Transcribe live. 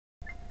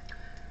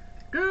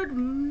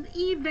Good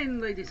evening,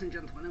 ladies and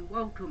gentlemen, and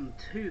welcome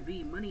to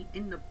the Money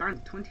in the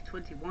Bank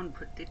 2021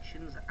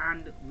 predictions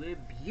and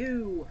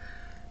review.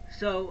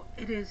 So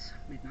it is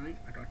midnight.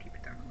 I gotta keep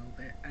it down a little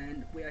bit,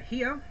 and we are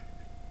here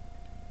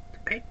to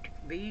pick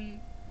the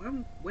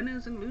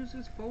winners and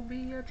losers for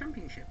the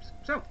championships.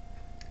 So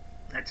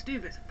let's do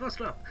this. First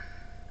up,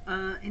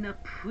 in a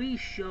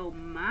pre-show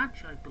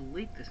match, I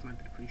believe this might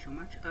be the pre-show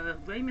match,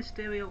 Rey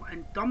Mysterio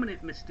and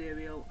Dominic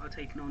Mysterio are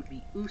taking on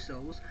the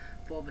Usos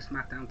for the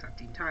SmackDown Tag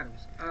Team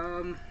titles.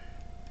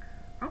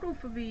 I'll go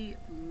for the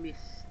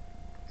Mysterios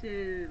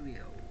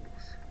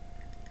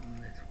on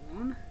this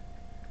one.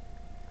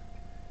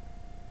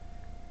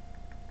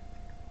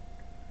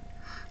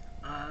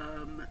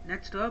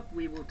 Next up,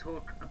 we will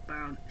talk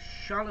about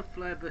Charlotte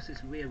Flair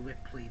versus Rhea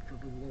Ripley for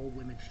the Raw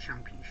Women's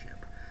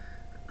Championship.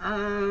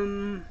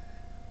 I'm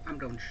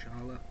going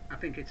Charlotte. I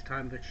think it's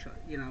time for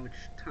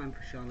it's time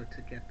for Charlotte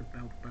to get the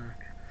belt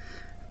back.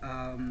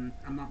 I'm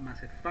not a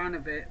massive fan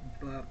of it,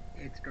 but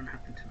it's gonna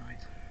happen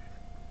tonight.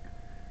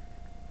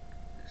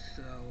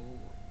 So,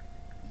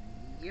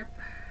 yep.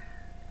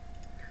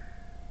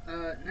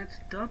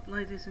 Next up,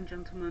 ladies and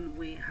gentlemen,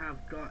 we have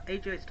got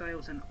AJ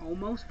Styles and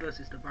Omos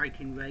versus the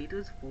Viking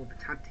Raiders for the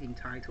tag team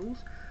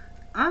titles.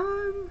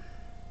 I'm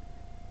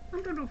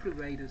gonna go for the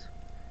Raiders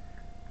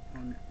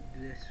on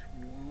this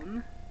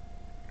one.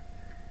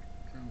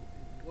 So,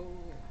 Raw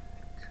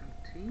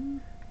tag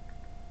team.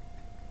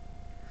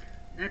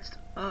 Next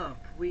up,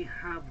 we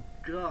have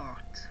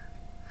got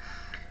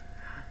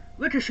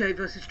Ricochet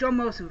versus John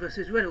Morrison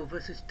versus Riddle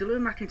versus Drew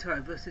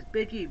McIntyre versus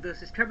Big E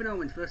versus Kevin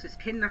Owens versus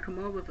King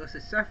Nakamura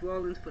versus Seth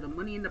Rollins for the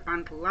Money in the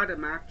Bank ladder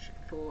match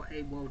for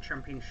a World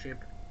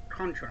Championship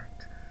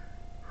contract.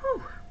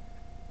 Whew.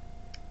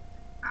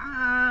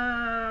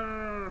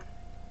 I'm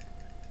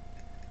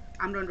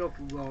going to go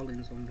for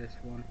Rollins on this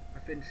one. I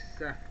think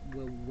Seth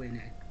will win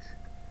it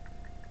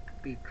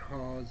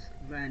because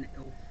then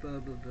it'll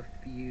further the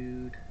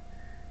feud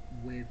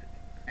with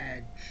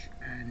Edge,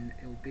 and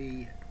it'll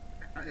be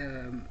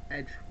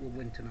Edge will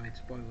win tonight.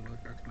 Spoiler alert,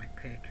 that's my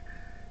pick.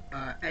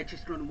 Edge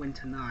is going to win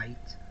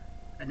tonight,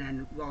 and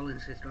then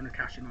Rollins is going to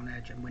cash in on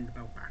Edge and win the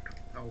belt back,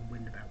 or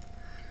win the belt.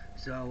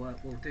 So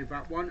we'll do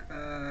that one.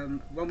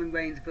 Roman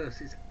Reigns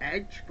versus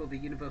Edge for the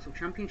Universal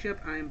Championship.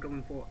 I am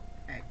going for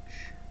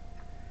Edge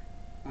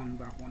on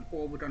that one.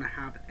 Or we're going to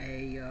have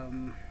a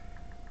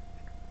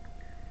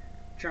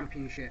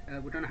championship.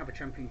 We're going to have a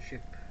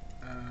championship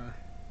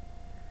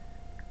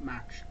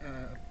match.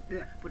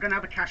 Yeah, we're going to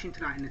have a cash in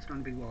tonight, and it's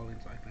going to be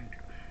Rollins, I think,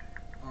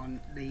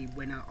 on the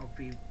winner of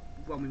the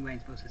Roman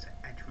Reigns versus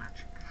Edge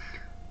match.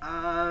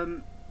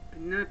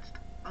 Next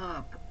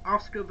up,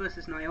 Asuka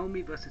versus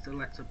Naomi versus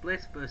Alexa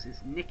Bliss versus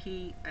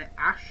Nikki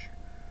Ash.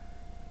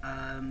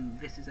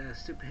 This is a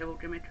superhero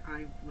gimmick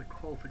I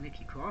recall for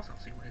Nikki Cross. I'll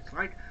see what it's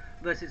like.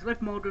 Versus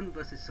Liv Morgan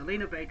versus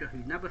Selena Vega, who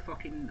never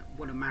fucking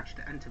won a match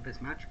to enter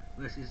this match.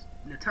 Versus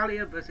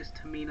Natalya versus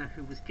Tamina,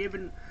 who was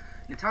given.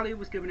 Natalya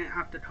was given it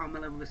after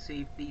Carmella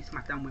received the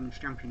SmackDown Women's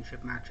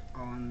Championship match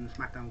on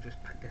SmackDown just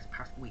this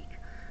past week.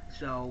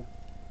 So,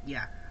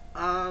 yeah.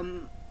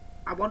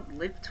 I want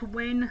Liv to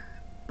win,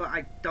 but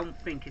I don't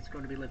think it's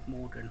going to be Liv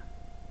Morgan.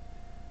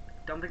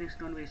 Don't think it's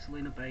going to be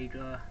Selena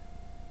Vega.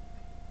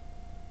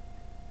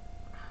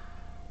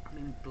 I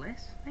mean,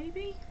 Bliss,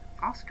 maybe?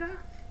 Asuka?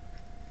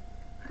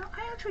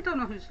 I actually don't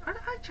know who's...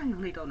 I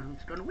genuinely don't know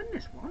who's going to win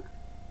this one.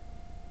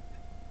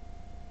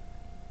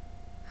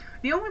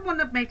 The only one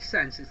that makes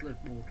sense is Liv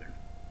Morgan.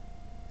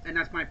 And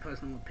that's my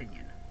personal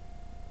opinion.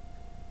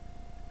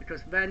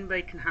 Because then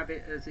they can have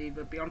it as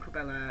either Bianca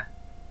Belair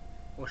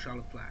or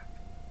Charlotte Flair.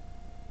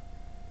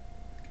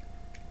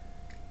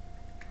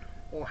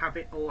 Or have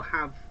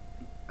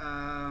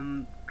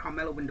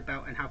Carmella win the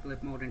belt and have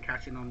Liv Morgan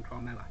cash in on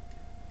Carmella.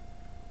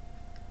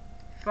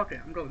 Fuck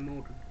it, I'm going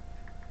Morgan.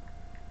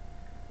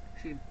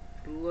 She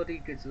bloody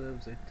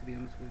deserves it, to be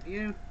honest with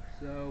you.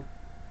 So,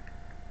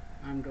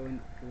 I'm going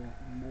for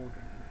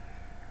Morgan.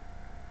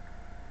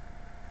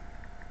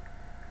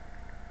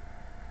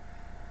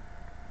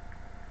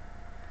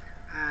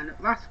 And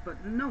last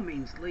but no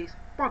means least,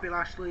 Bobby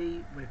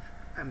Lashley with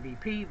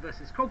MVP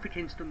versus Kofi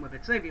Kingston with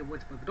Xavier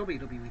Woods for the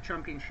WWE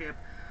Championship.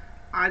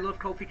 I love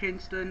Kofi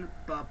Kingston,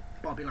 but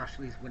Bobby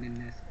Lashley's winning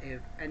this.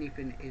 If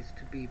anything is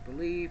to be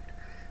believed,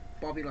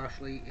 Bobby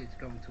Lashley is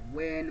going to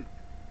win,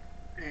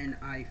 and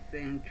I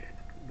think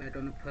they're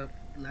going to put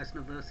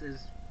Lesnar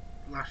versus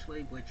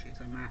Lashley, which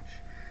is a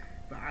match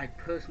that I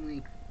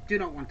personally do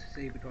not want to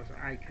see because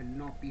I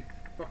cannot be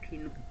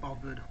fucking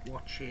bothered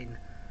watching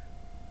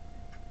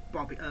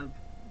Brock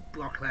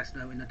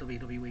Lesnar in the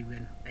WWE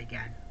ring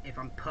again. If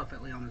I'm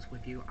perfectly honest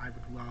with you, I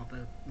would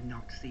rather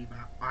not see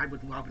that. I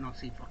would rather not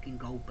see fucking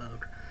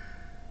Goldberg.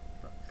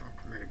 But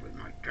fuck me, we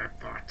might get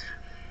that.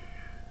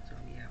 So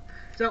yeah.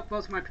 So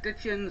those are my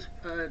predictions.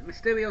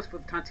 Mysterios for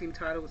the tag team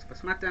titles for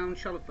SmackDown,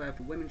 Charlotte Flair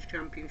for Women's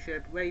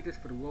Championship, Raiders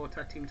for the Raw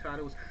tag team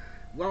titles,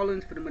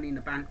 Rollins for the Money in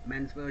the Bank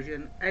men's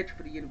version, Edge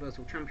for the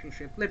Universal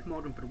Championship, Liv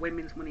Morgan for the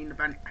Women's Money in the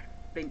Bank. I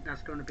think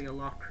that's going to be a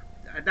lock.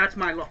 That's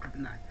my lock of the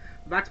night.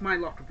 That's my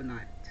lock of the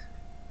night.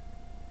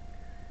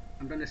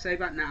 I'm going to say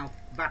that now.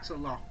 That's a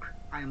lock.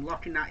 I am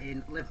locking that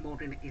in. Liv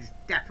Morgan is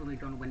definitely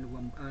going to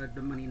win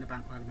the Money in the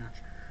Bank ladder match.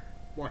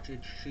 Watch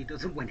it. She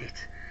doesn't win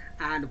it.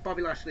 And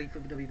Bobby Lashley for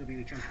the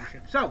WWE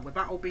Championship. So, with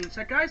that all being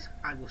said, guys,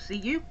 I will see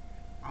you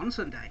on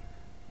Sunday.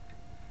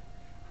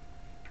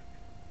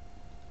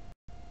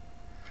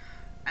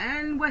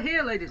 And we're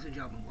here, ladies and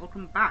gentlemen.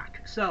 Welcome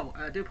back. So,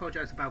 I do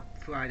apologise about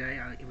Friday.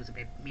 It was a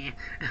bit meh.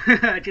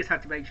 I just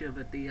had to make sure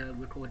that the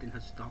recording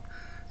has stopped.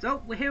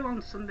 So, we're here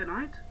on Sunday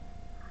night.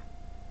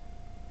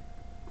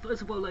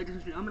 First of all, ladies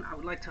and gentlemen, I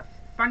would like to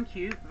thank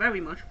you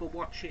very much for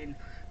watching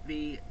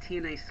the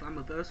TNA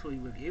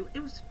Slammiversary review.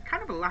 It was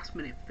kind of a last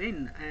minute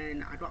thing,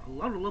 and I got a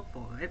lot of love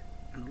for it,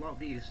 and a lot of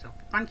views, so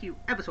thank you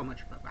ever so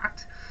much for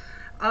that.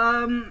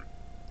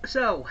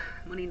 So,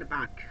 Money in the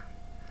Bank.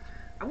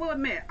 I will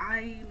admit,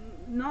 I'm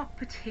not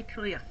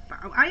particularly a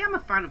fan. I am a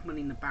fan of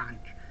Money in the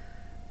Bank,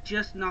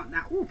 just not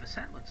now. Ooh, the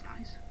set looks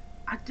nice.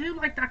 I do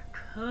like that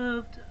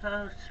curved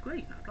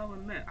screen, I gotta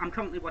admit. I'm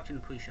currently watching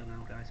the pre-show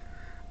now, guys.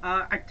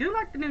 I do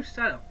like the new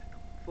setup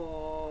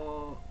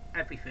for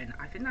everything.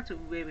 I think that's a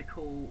really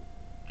cool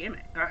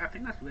gimmick. I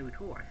think that's really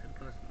cool, I think,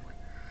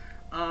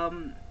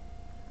 personally.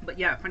 But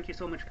yeah, thank you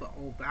so much for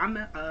all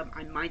that.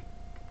 I might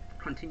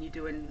continue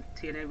doing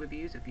TNA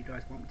reviews if you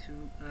guys want me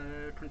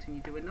to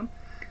continue doing them.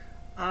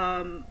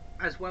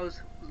 As well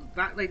as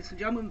that, ladies and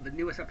gentlemen, the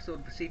newest episode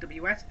of the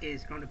CWS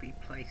is going to be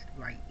placed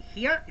right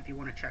here. If you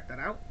want to check that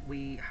out,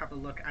 we have a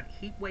look at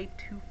Heatwave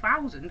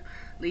 2000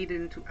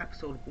 leading into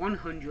episode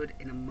 100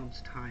 in a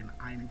month's time.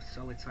 I'm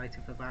so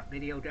excited for that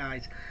video,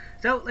 guys.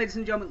 So, ladies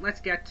and gentlemen,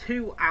 let's get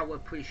to our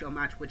pre-show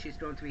match, which is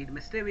going to be the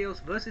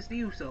Mysterios versus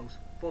the Usos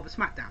for the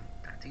SmackDown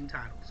Tag Team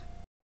titles.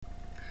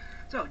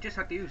 So, just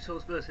had the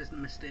Usos versus the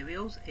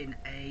Mysterios in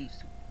a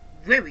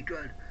very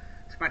good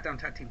SmackDown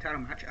Tag Team title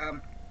match.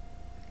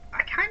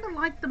 I kind of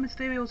liked the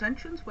Mysterios'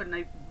 entrance when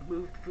they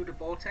moved through the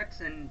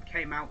vortex and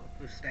came out of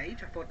the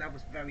stage. I thought that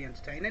was very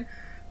entertaining.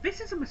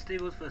 This is a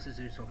Mysterios versus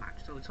Uso match,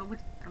 so it's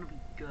always going to be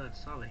good.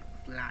 Sorry,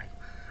 fly.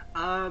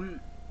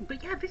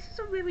 But yeah, this is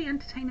a really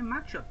entertaining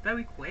matchup.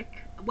 Very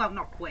quick. Well,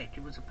 not quick.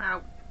 It was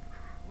about,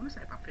 I want to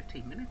say about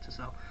 15 minutes or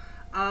so.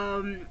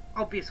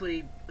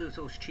 Obviously,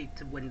 Usos cheat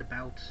to win the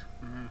belt.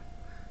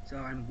 So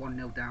I'm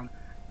 1-0 down.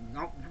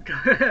 Not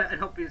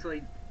and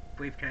obviously,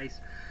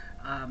 briefcase.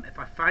 If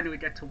I finally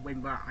get to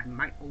win that, I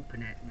might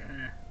open it.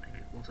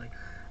 Maybe, we'll see.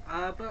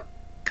 But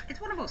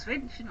it's one of those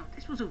things, you know,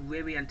 this was a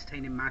really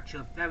entertaining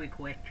matchup, very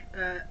quick.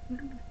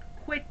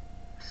 Quick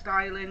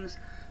stylings.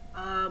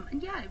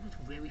 And yeah, it was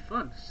really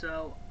fun.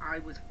 So I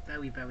was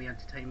very, very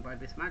entertained by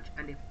this match,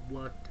 and it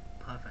worked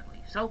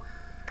perfectly. So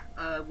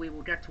we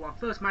will get to our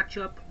first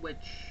matchup,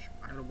 which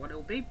I don't know what it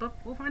will be, but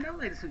we'll find out,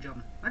 ladies and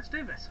gentlemen. Let's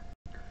do this.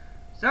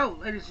 So,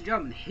 ladies and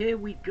gentlemen, here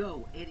we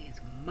go. It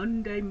is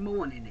Monday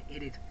morning.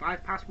 It is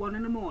 1:05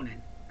 in the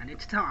morning, and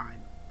it's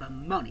time for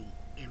Money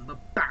in the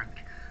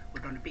Bank.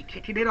 We're going to be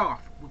kicking it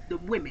off with the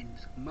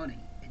women's Money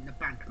in the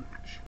Bank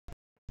match.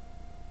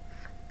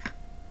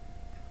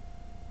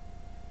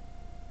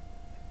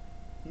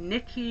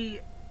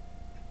 Nikki,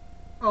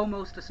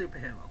 almost a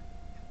superhero.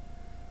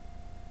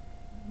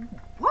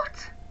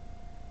 What?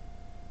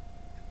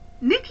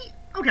 Nikki?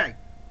 Okay.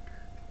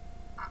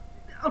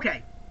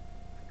 Okay.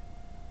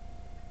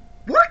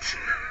 What?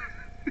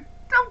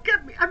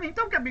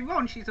 Don't get me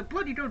wrong, she's a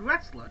bloody good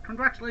wrestler.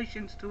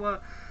 Congratulations to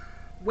her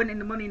winning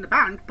the Money in the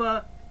Bank,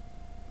 but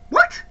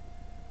what?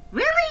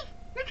 Really?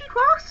 Nikki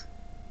Cross?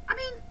 I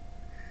mean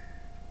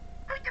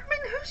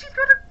who's she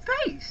gonna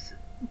face?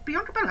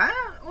 Bianca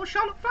Belair or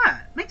Charlotte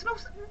Flair? Makes no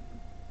sense.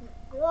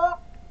 What?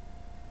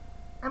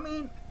 I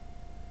mean,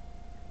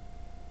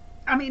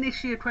 is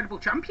she a credible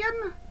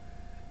champion?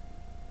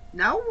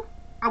 No?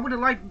 I would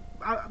have liked,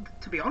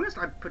 to be honest,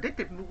 I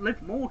predicted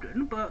Liv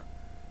Morgan, but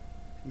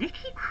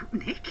Nikki?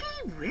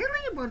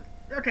 Really? Well,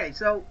 okay,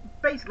 so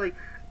basically,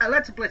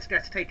 Alexa Bliss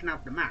gets taken out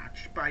of the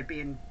match by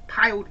being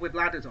piled with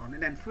ladders on,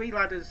 and then 3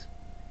 ladders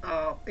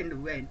in the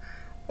ring.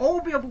 All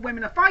the other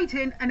women are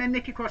fighting, and then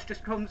Nikki Cross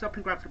just comes up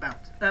and grabs the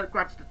belt,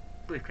 grabs the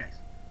briefcase.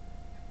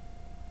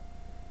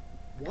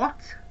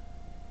 What?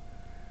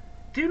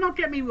 Do not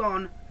get me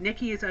wrong,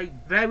 Nikki is a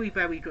very,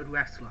 very good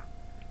wrestler.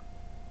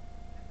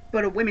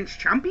 But a women's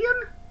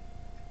champion?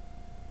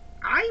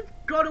 I've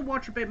got to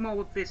watch a bit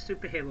more of this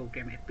superhero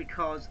gimmick,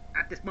 because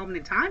at this moment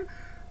in time,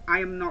 I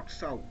am not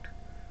sold.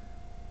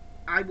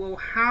 I will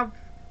have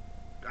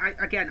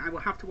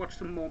to watch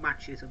some more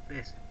matches of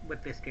this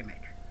with this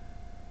gimmick.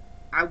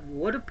 I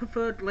would have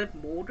preferred Liv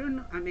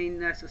Morgan. I mean,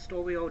 there's a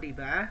story already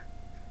there.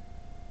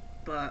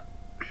 But,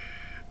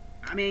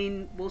 I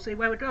mean, we'll see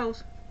where it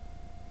goes.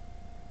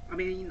 I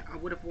mean, I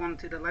would have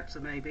wanted Alexa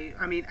maybe.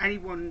 I mean,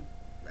 anyone,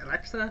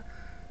 Alexa,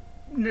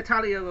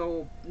 Natalia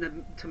or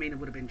Tamina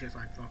would have been just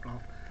like, fuck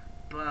off.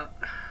 But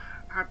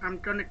I'm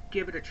going to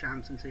give it a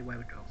chance and see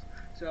where it goes.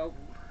 So,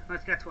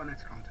 let's get to our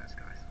next contest,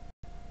 guys.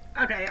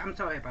 Okay, I'm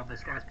sorry about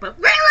this, guys, but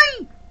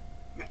really?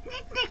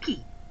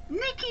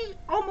 Nikki,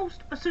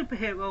 almost a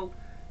superhero,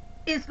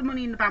 is the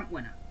Money in the Bank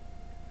winner.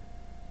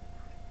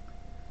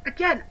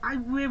 Again, I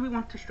really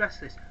want to stress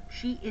this.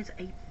 She is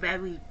a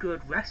very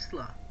good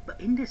wrestler. But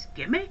in this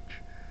gimmick,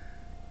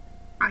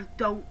 I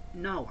don't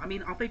know. I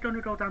mean, are they going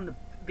to go down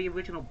the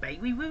original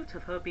Bailey route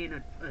of her being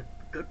a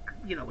good,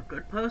 a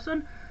good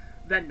person?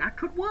 Then that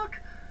could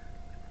work.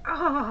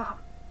 I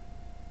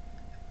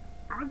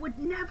would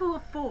never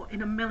have thought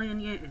in a million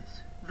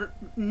years that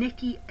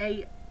Nikki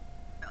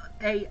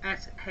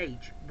ASH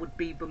would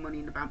be the Money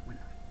in the Bank winner.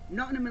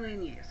 Not in a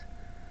million years.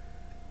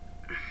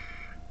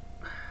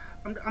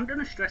 I'm going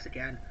to stress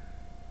again.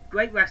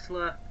 Great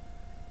wrestler,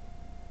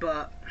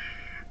 but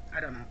I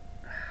don't know.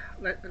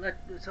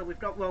 So we've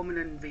got Roman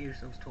and the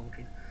Usos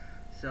talking.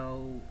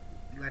 So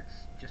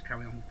let's just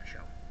carry on with the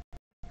show.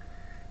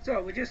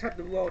 So we just had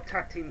the Raw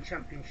Tag Team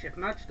Championship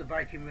match, the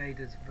Viking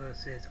Raiders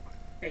versus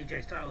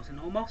AJ Styles and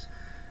Omos.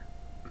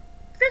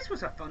 This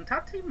was a fun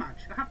tag team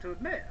match, I have to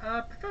admit.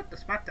 I preferred the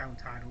SmackDown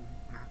title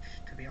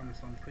match, to be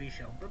honest, on the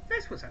pre-show, but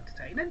this was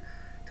entertaining.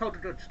 Told a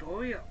good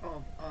story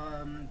of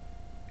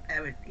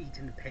Eric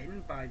eating the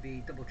pin by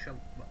the double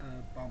choke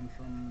bomb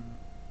from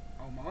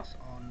Omos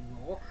on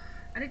Raw,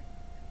 and it,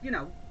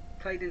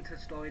 played into the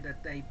story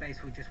that they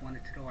basically just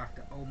wanted to go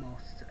after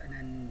Omos and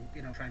then,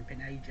 try and pin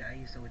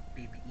AJ so it'd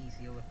be a bit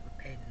easier with the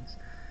pins.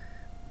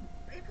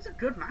 It was a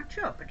good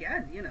matchup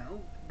again,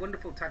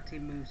 wonderful tag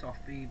team moves off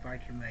the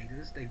Viking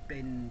Raiders. They've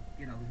been,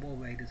 the War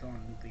Raiders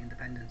on the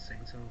Independence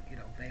thing, so,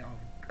 they are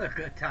a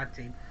good tag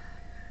team.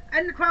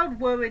 And the crowd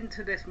were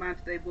into this match.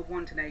 They were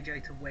wanting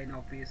AJ to win,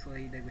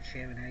 obviously. They were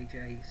cheering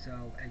AJ,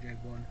 so AJ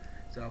won.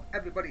 So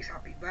everybody's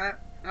happy there.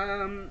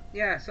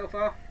 Yeah, so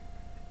far,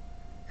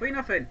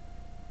 3-0.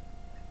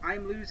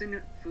 I'm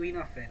losing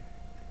 3-0.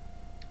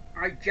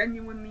 I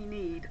genuinely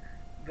need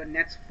the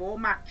next 4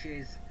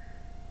 matches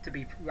to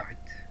be right.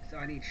 So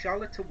I need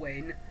Charlotte to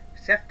win,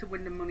 Seth to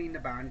win the Money in the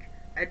Bank,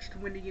 Edge to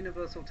win the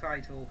Universal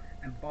title,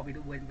 and Bobby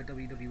to win the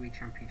WWE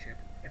Championship.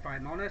 If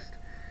I'm honest,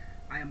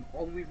 I am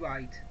only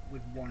right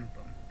with one of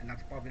them, and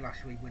that's Bobby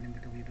Lashley winning the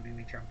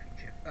WWE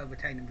Championship,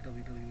 retaining the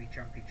WWE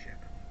Championship.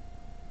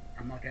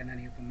 I'm not getting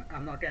any of them.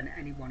 I'm not getting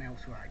anyone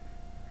else right.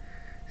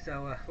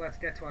 So let's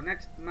get to our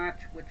next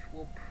match, which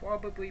will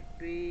probably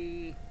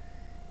be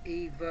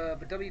either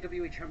the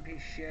WWE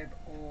Championship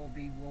or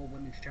the Raw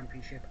Women's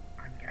Championship,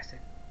 I'm guessing.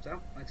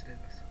 So let's do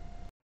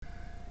this.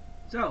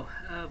 So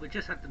we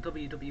just had the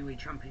WWE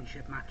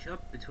Championship matchup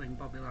between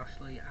Bobby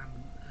Lashley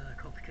and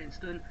Kofi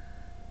Kingston,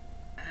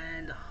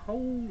 and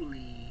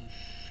holy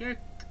shit,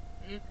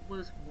 it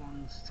was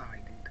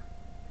one-sided.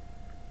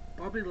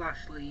 Bobby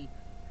Lashley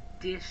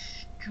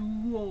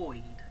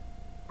destroyed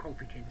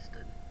Kofi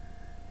Kingston.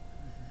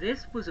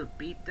 This was a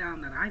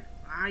beatdown that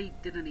I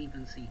didn't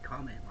even see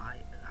coming.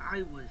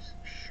 I was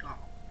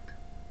shocked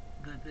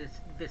that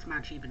this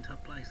match even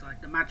took place.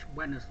 Like, the match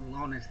went as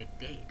long as it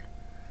did.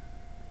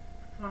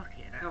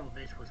 Fucking hell,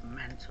 this was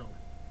mental.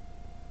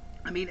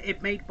 I mean,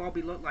 it made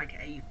Bobby look like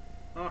a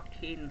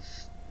fucking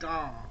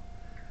star,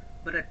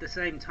 but at the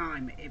same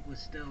time, it was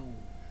still,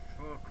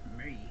 fuck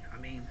me. I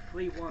mean,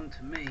 3-1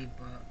 to me,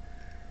 but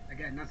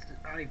again,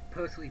 I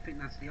personally think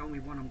that's the only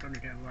one I'm going to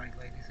get right,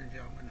 ladies and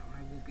gentlemen.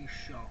 I will be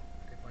shocked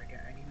if I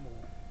get any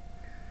more.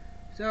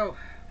 So,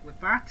 with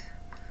that,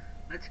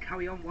 let's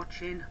carry on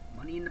watching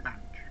Money in the Bank.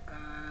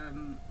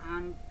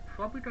 I'm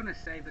probably going to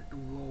say that the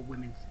Raw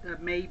Women's,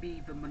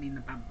 maybe the Money in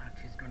the Bank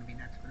match is going to be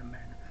next for the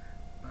men,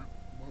 but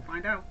we'll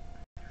find out.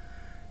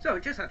 So,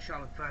 we just had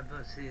Charlotte Flair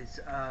versus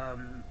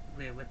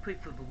Rhea Ripley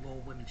for the Raw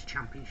Women's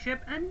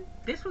Championship, and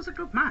this was a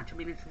good match. I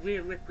mean, it's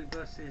Rhea Ripley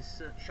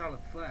versus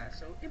Charlotte Flair,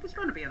 so it was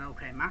going to be an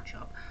okay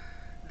matchup.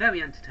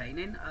 Very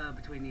entertaining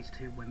between these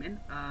two women.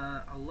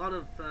 A lot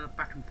of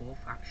back and forth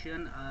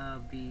action.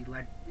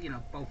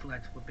 Both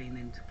legs were being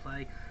into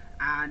play,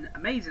 and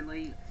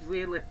amazingly,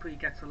 Rhea Ripley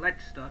gets a leg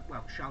stuck.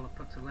 Well, Charlotte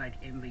puts a leg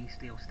in the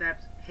steel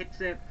steps,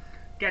 hits it,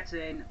 gets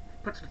in,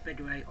 puts the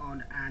figure 8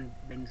 on, and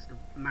wins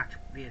the match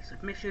via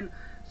submission.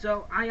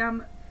 So I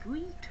am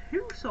 3-2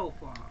 so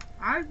far.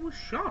 I was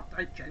shocked.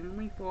 I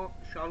genuinely thought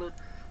Charlotte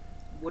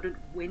wouldn't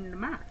win the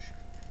match.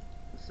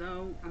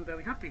 So I'm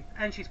very happy.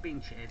 And she's being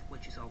cheered,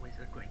 which is always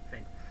a great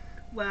thing.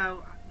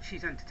 Well,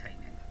 she's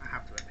entertaining, I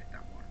have to admit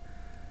that one.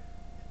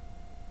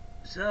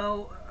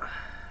 So,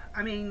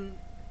 I mean,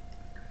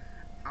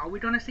 are we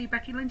going to see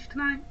Becky Lynch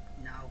tonight?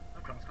 No,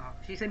 of course not.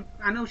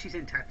 I know she's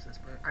in Texas,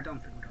 but I don't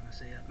think we're going to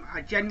see her.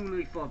 I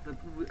genuinely thought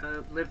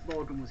that Liv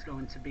Morgan was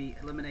going to be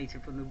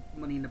eliminated from the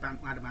Money in the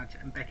Bank ladder match,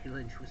 and Becky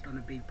Lynch was going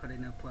to be put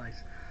in her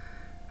place.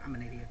 I'm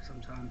an idiot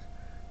sometimes.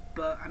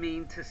 But, I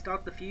mean, to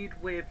start the feud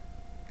with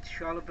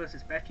Charlotte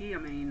versus Becky, I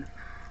mean,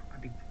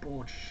 I'd be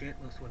bored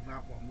shitless with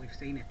that one. We've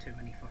seen it too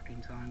many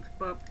fucking times.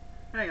 But,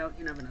 hey,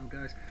 you never know,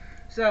 guys.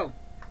 So,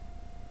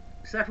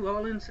 Seth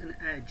Rollins and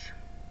Edge.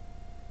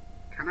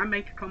 Can I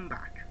make a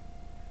comeback?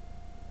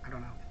 I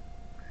don't know.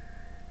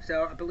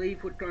 So, I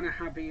believe we're going to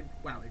have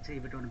it's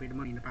either going to be the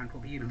Money in the Bank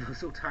or the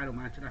Universal title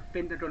match, and I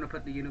think they're going to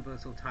put the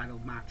Universal title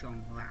match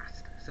on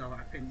last. So,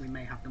 I think we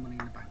may have the Money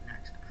in the Bank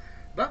next.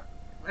 But,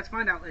 let's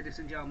find out, ladies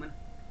and gentlemen,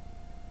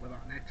 with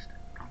our next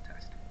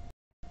contest.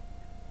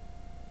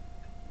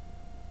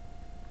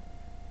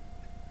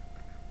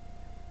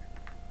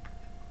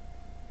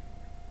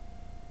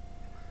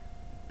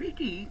 Big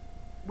E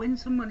win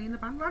some Money in the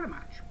Bank ladder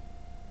match.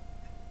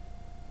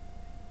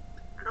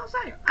 And I'll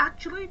say,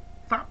 actually,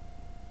 that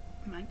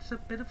makes a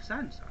bit of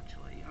sense,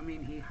 actually. I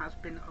mean, he has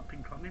been up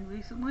and coming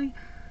recently.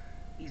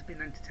 He's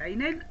been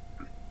entertaining.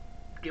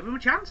 Give him a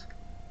chance.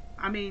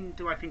 I mean,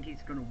 do I think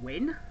he's going to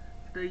win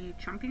the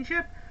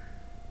championship?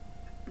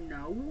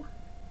 No.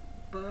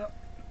 But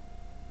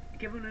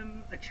giving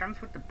him a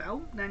chance with the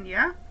belt, then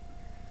yeah.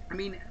 I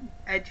mean,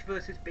 Edge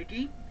versus Big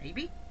E,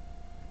 maybe.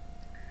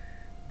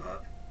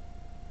 But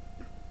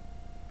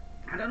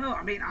I don't know.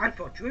 I mean, I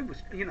thought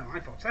I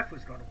thought Seth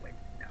was going to win.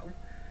 No.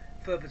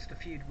 Furthers the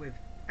feud with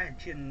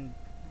Edge and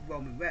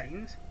Roman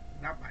Reigns.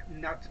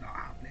 That's not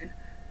happening.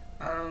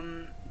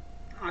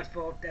 I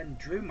thought then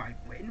Drew might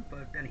win,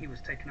 but then he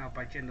was taken out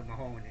by Jinder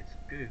Mahal and his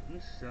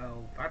goons,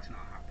 so that's not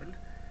happened.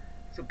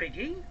 So Big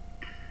E.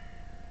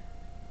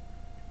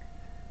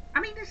 I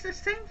mean, it's the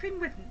same thing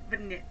with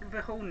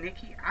the whole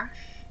Nikki Ash,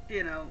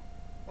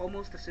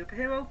 almost a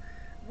superhero.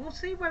 We'll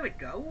see where it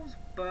goes,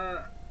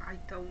 but I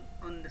don't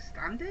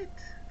understand it.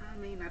 I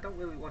mean, I don't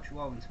really watch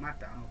Raw and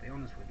SmackDown, I'll be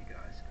honest with you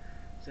guys.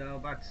 So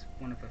that's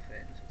one of the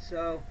things.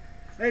 So,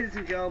 ladies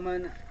and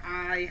gentlemen,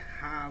 I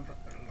have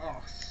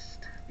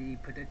lost the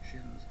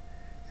predictions.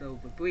 So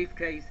the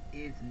briefcase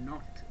is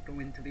not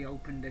going to be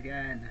opened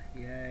again.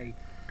 Yay.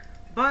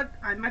 But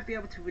I might be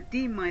able to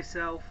redeem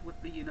myself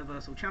with the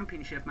Universal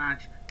Championship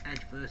match,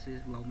 Edge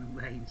versus Roman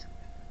Reigns.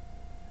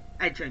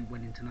 Edge ain't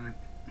winning tonight.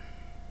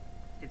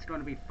 It's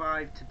going to be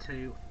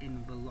 5-2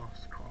 in the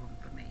loss column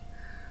for me.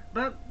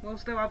 But we'll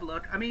still have a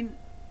look. I mean,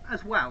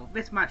 as well,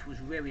 this match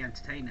was really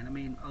entertaining. I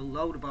mean, a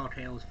load of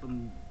RKOs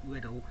from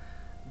Riddle,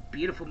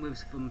 beautiful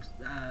moves from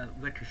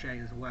Ricochet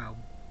as well.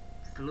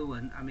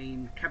 Fluent. I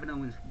mean, Kevin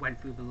Owens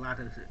went through the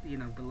ladder,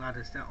 the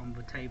ladder set on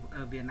the table,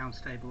 the announce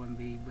table and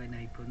the ring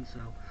apron, so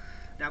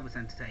that was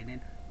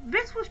entertaining.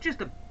 This was just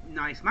a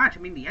nice match.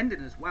 I mean, the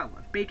ending as well,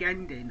 a big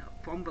ending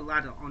from the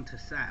ladder onto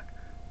Seth.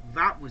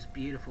 That was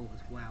beautiful as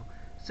well.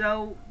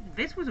 So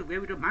this was a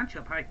really good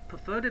matchup. I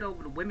preferred it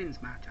over the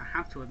women's match. I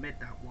have to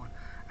admit that one.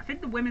 I think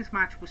the women's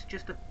match was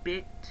just a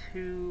bit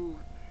too.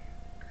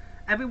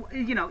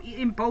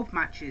 In both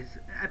matches,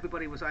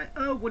 everybody was like,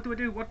 "Oh, what do I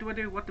do? What do I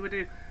do? What do I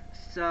do?"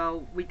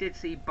 So we did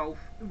see both.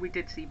 We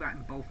did see that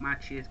in both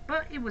matches,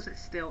 but it was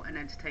still an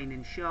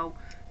entertaining show.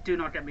 Do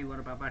not get me wrong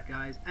about that,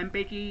 guys. And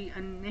Big E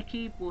and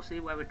Nikki, we'll see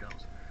where it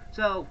goes.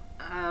 So,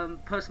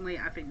 personally,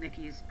 I think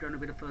Nikki's going to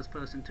be the first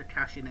person to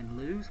cash in and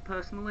lose.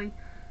 Personally,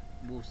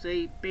 we'll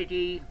see. Big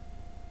E,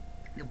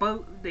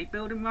 they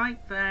build him right,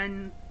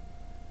 then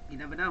you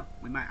never know.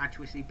 We might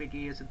actually see Big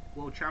E as a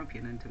world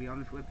champion. And to be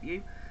honest with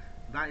you,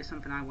 that is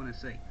something I want to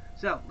see.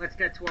 So, let's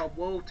get to our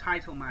world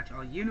title match,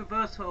 our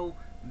Universal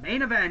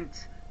main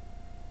event,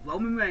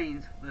 Roman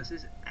Reigns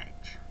versus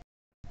Edge.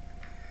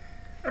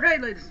 Okay,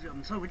 ladies and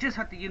gentlemen, so we just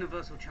had the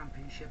Universal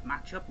Championship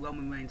matchup,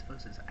 Roman Reigns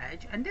versus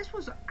Edge, and this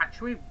was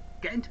actually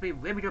getting to be a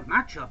really good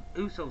matchup.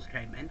 Usos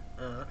came in,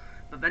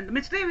 but then the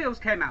Mysterios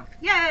came out,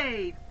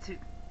 yay, to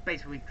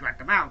basically drag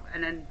them out,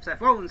 and then Seth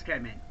Rollins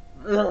came in,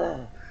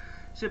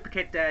 super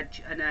kicked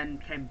Edge, and then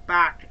came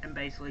back and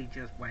basically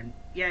just went,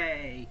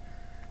 yay,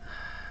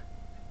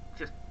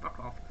 just fuck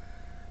off.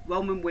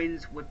 Roman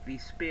wins with the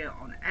spear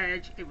on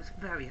Edge. It was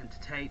very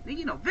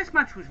entertaining. This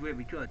match was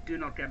really good. Do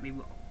not get me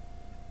wrong.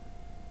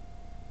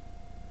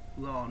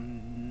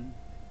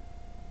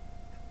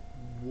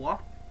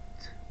 What?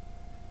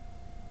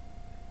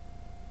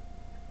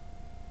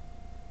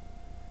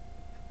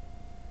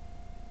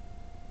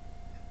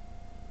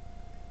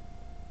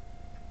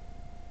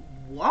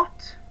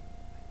 What?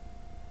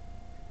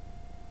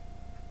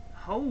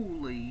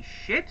 Holy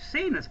shit,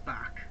 Cena's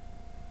back.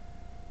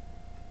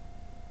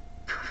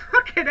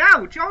 Fucking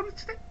hell, John.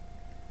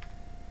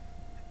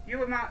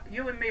 You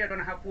and me are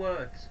gonna have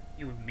words.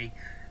 You and me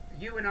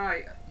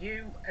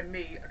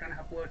are gonna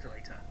have words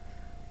later.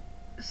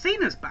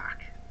 Cena's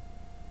back.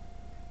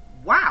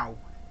 Wow.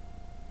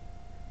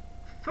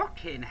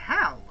 Fucking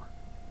hell.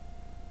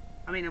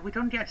 I mean, are we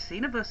gonna get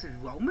Cena versus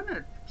Roman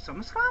at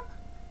SummerSlam?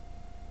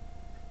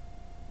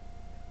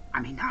 I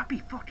mean, that'd be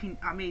fucking.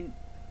 I mean,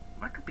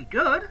 that could be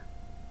good.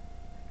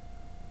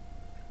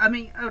 I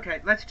mean,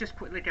 okay, let's just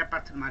quickly get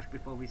back to the match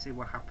before we see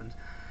what happens.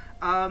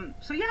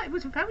 So yeah, it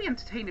was a very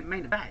entertaining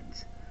main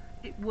event.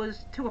 It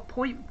was to a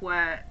point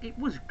where it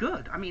was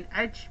good. I mean,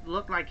 Edge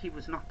looked like he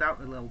was knocked out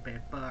a little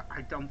bit, but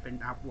I don't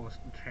think that was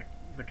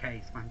the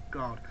case, thank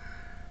God.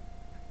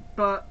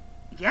 But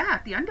yeah,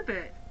 at the end of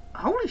it,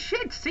 holy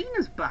shit,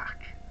 Cena's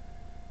back.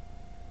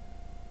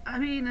 I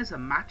mean, as a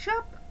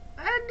matchup,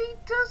 and he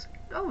does.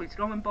 Oh, he's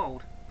going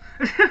bald.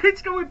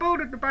 It's going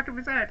bald at the back of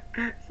his head.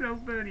 So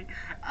funny.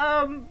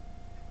 Holy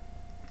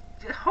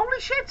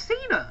shit,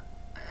 Cena!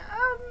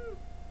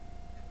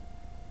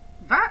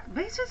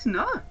 This is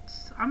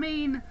nuts. I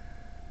mean,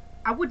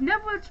 I would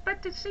never have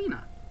expected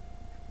Cena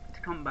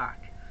to come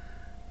back.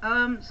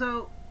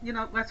 So,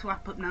 let's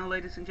wrap up now,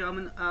 ladies and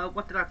gentlemen.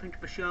 What did I think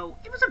of the show?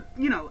 It was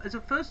as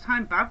a first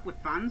time back with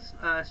fans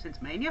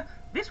since Mania,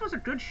 this was a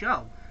good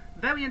show.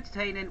 Very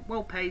entertaining,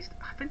 well paced.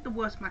 I think the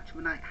worst match of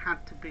the night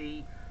had to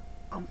be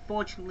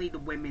unfortunately, the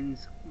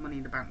women's Money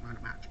in the Bank ladder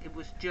match.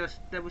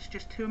 There was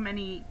just too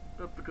many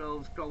of the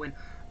girls going,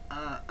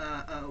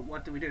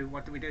 what do we do?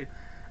 What do we do?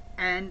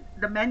 And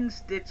the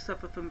men's did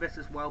suffer from this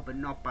as well, but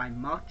not by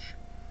much.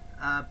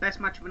 Best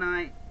match of the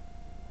night,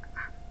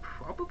 I'd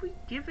probably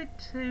give it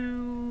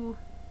to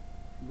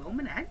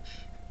Roman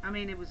Edge. I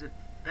mean, it was a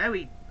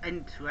very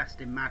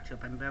interesting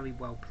matchup and very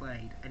well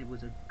played, and it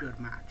was a good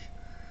match.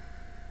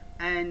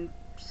 And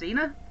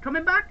Cena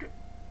coming back,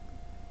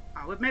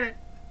 I'll admit it,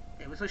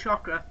 it was a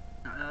shocker.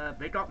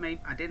 They got me.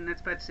 I didn't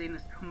expect Cena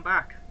to come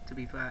back, to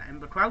be fair,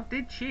 and the crowd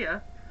did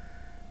cheer.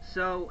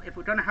 So if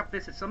we're going to have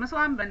this at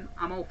SummerSlam, then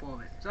I'm all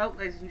for it. So,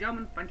 ladies and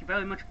gentlemen, thank you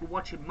very much for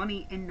watching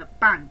Money in the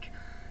Bank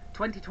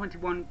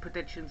 2021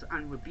 predictions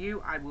and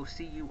review. I will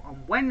see you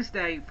on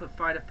Wednesday for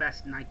Fyter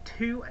Fest Night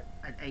 2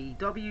 at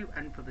AEW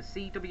and for the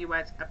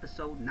CWS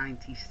episode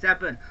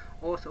 97.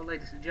 Also,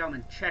 ladies and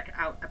gentlemen, check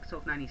out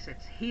episode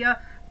 96 here.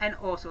 And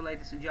also,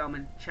 ladies and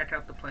gentlemen, check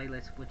out the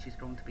playlist, which is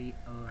going to be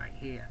right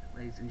here.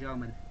 Ladies and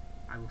gentlemen,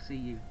 I will see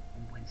you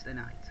on Wednesday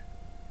night.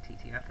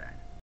 TTFN.